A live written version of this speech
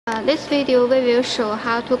This video we will show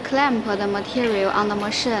how to clamp the material on the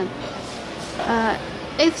machine.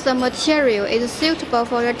 If the material is suitable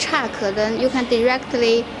for the track, then you can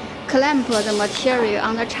directly clamp the material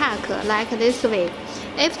on the track like this way.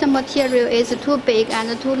 If the material is too big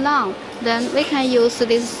and too long, then we can use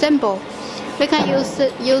this symbol. We can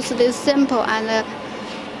use this symbol and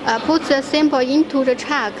put the symbol into the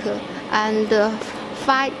track and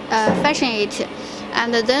fashion it,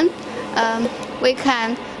 and then we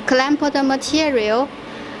can clamp the material.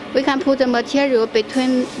 We can put the material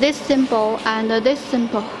between this symbol and this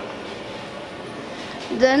symbol.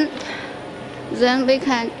 Then we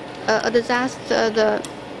can adjust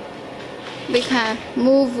we can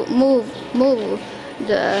move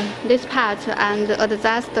this part and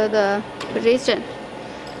adjust the position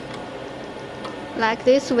like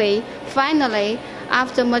this way. Finally,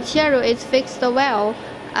 after material is fixed well,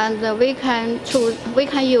 and we can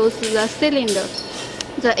use the cylinder,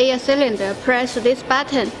 the air cylinder. Press this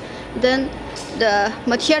button, then the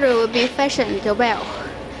material will be fashioned well.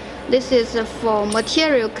 This is for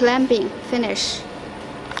material clamping finish.